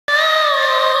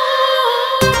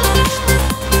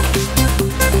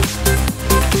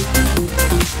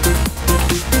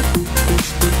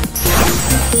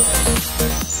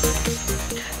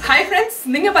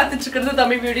பார்த்துட்டு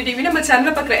Tamil beauty TV நம்ம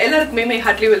சேனல்ல பார்க்குற எல்லாருக்குமே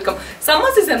ஹார்ட்லி வெல்கம்.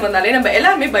 சம்மர் சீசன் வந்தாலே நம்ம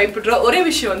எல்லாருமே பயப்படுற ஒரே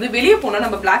விஷயம் வந்து வெளியே போனா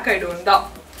நம்ம பிளாக் ஆயிடுவோம் தான்.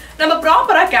 நம்ம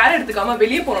ப்ராப்பரா கேர் எடுத்துக்காம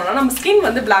வெளியே போனோம்னா நம்ம ஸ்கின்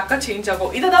வந்து பிளாக்கா சேஞ்ச்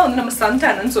ஆகும். இதான் வந்து நம்ம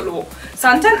சன்டான்னு சொல்லுவோம்.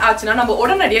 சன்டான் ஆச்சுன்னா நம்ம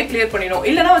உடனடியாக கிளியர் பண்ணிடும்.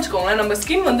 இல்லைன்னா வச்சுக்கோங்க நம்ம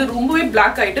ஸ்கின் வந்து ரொம்பவே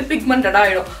பிளாக் ஆயிட்டு பிக்மெண்டடா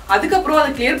ஆயிடும். அதுக்கப்புறம்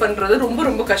அதை கிளியர் பண்றது ரொம்ப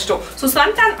ரொம்ப கஷ்டம். ஸோ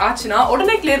சன்டான் ஆச்சுன்னா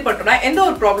உடனே கிளியர் பண்ணிட்டோம்னா எந்த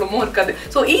ஒரு ப்ராப்ளமும் இருக்காது.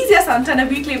 ஸோ ஈஸியா சன்டானை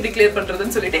வீட்ல எப்படி கிளியர்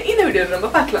பண்றதுன்னு சொல்லிட்டு இந்த வீடியோல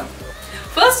நம்ம பார்க்கலாம்.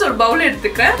 ஃபர்ஸ்ட் ஒரு பவுல்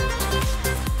எடுத்துக்கிறேன்.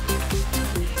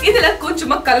 இதுல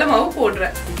கொஞ்சமா கடலை மாவு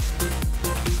போடுறேன்.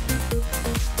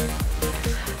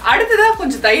 அடுத்ததா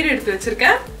கொஞ்சம் தயிர் எடுத்து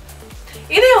வச்சிருக்கேன்.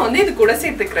 இதையும் வந்து இது கூட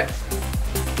சேர்த்துக்கிறேன்.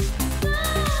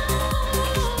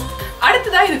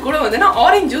 அடுத்ததா இது கூட வந்து நான்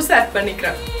ஆரஞ்சு ஜூஸ் ஆட்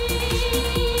பண்ணிக்கிறேன்.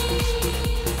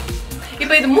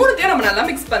 இப்போ இது மூணுத்தையும் நம்ம நல்லா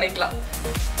மிக்ஸ் பண்ணிக்கலாம்.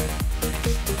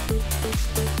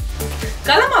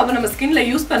 கடலைமாவை நம்ம ஸ்கின்ல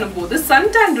யூஸ் பண்ணும்போது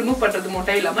சன்டான் ரிமூவ் பண்றது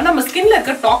மட்டும் இல்லாம நம்ம ஸ்கின்ல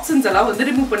இருக்க டாக்ஸின்ஸ் எல்லாம் வந்து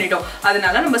ரிமூவ் பண்ணிட்டோம்.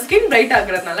 அதனால நம்ம ஸ்கின் பிரைட்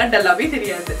ஆகுறதுனால டல்லாவே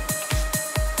தெரியாது.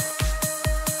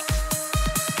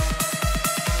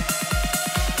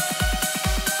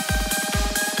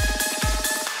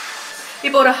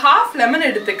 இப்போ ஒரு ஹாஃப் லெமன்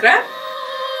எடுத்துக்கிறேன்.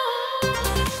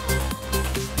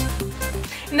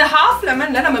 இந்த ஹாஃப்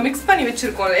லெமன்ல நம்ம மிக்ஸ் பண்ணி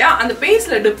வச்சிருக்கோம் இல்லையா, அந்த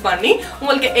பேஸ்ட்ல டிப் பண்ணி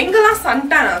உங்களுக்கு எங்கெல்லாம்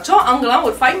சன்டான் ஆச்சோ அங்கெல்லாம்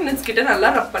ஒரு 5 மினிட்ஸ் கிட்ட நல்லா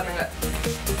ரப் பண்ணுங்க.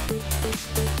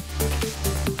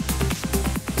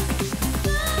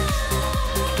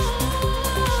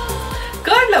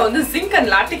 கர்ட்ல வந்து ஜிங்க்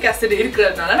அண்ட் லாக்டிக் ஆசிட்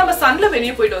இருக்கிறதுனால நம்ம சன்ல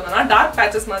வெளியே போயிட்டு வந்தோம்னா டார்க்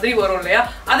பேச்சஸ் மாதிரி வரும் இல்லையா,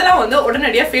 அதெல்லாம் வந்து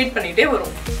உடனடியா ஃபேட் பண்ணிட்டே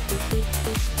வரும்.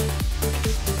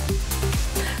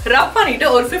 ரப் பண்ணிட்டு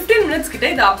ஒரு 15 மினிட்ஸ் கிட்ட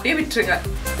இதை அப்படியே விட்டுருங்க.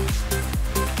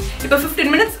 இப்போ 15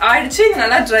 மினிட்ஸ் ஆயிடுச்சு, இது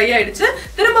நல்லா ட்ரை ஆயிடுச்சு.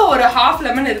 திரும்ப ஒரு ஹாஃப்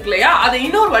லெமன் இருக்கு இல்லையா, அதை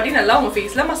இன்னொரு வாட்டி நல்லா உங்க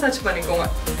ஃபேஸ்ல மசாஜ் பண்ணிக்கோங்க.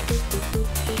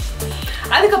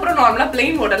 அதுக்கப்புறம் நார்மலா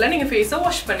பிளெயின் வாட்டர்ல நீங்க ஃபேஸை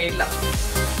வாஷ் பண்ணிடலாம்.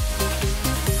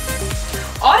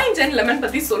 ஆரஞ்சு அண்ட் லெமன்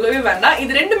பத்தி சொல்லவே வேண்டாம்.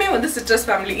 இது ரெண்டுமே வந்து சிட்ரஸ்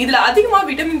ஃபேமிலி. இதுல அதிகமா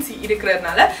விட்டமின் சி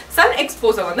இருக்கிறதுனால சன்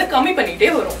எக்ஸ்போஸை வந்து கம்மி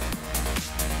பண்ணிட்டே வரும்.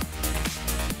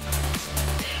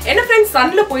 என்ன ஃப்ரெண்ட்ஸ்,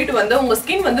 சன்ல போயிட்டு வந்து உங்க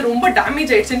ஸ்கின் வந்து ரொம்ப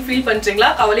டேமேஜ் ஆயிடுச்சுன்னு ஃபீல் பண்றீங்களா?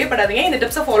 கவலையப்படாதீங்க. இந்த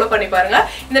டிப்ஸை ஃபாலோ பண்ணி பாருங்க.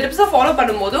 இந்த டிப்ஸை ஃபாலோ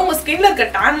பண்ணும்போது உங்க ஸ்கின்ல இருக்க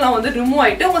டேன்லாம் வந்து ரிமூவ்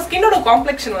ஆயிட்டு உங்க ஸ்கின்னோட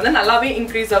காம்ப்ளெக்ஷன் வந்து நல்லாவே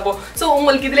இன்க்ரீஸ் ஆகும். ஸோ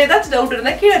உங்களுக்கு இதுல ஏதாச்சும் டவுட்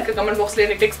இருந்தா கீழே இருக்க கமெண்ட் பாக்ஸ்ல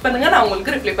எனக்கு டெக்ஸ்ட் பண்ணுங்க, நான்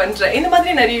உங்களுக்கு ரிப்ளை பண்றேன். இந்த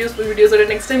மாதிரி நிறைய யூஸ்ஃபுல் வீடியோஸோட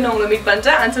நெக்ஸ்ட் டைம் நான் உங்களை மீட்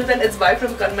பண்றேன். Until then, it's bye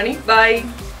from Kanmani. Bye.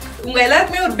 உங்க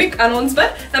எல்லாருக்குமே ஒரு பிக்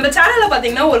அனௌன்ஸ்மெண்ட். நம்ம சேனல்ல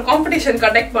பாத்தீங்கன்னா ஒரு காம்படிஷன்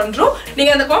கண்டக்ட் பண்றோம்.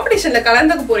 நீங்க அந்த காம்படிஷன்ல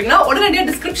கலந்துக்க போறீங்கன்னா உடனடியா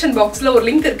டிஸ்கிரிப்ஷன் பாக்ஸ்ல ஒரு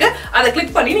லிங்க் இருக்கு, அதை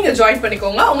கிளிக் பண்ணி நீங்க ஜாயின்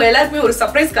பண்ணிக்கோங்க. உங்க எல்லாருக்குமே ஒரு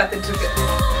சர்ப்ரைஸ் காத்துட்டு இருக்கு.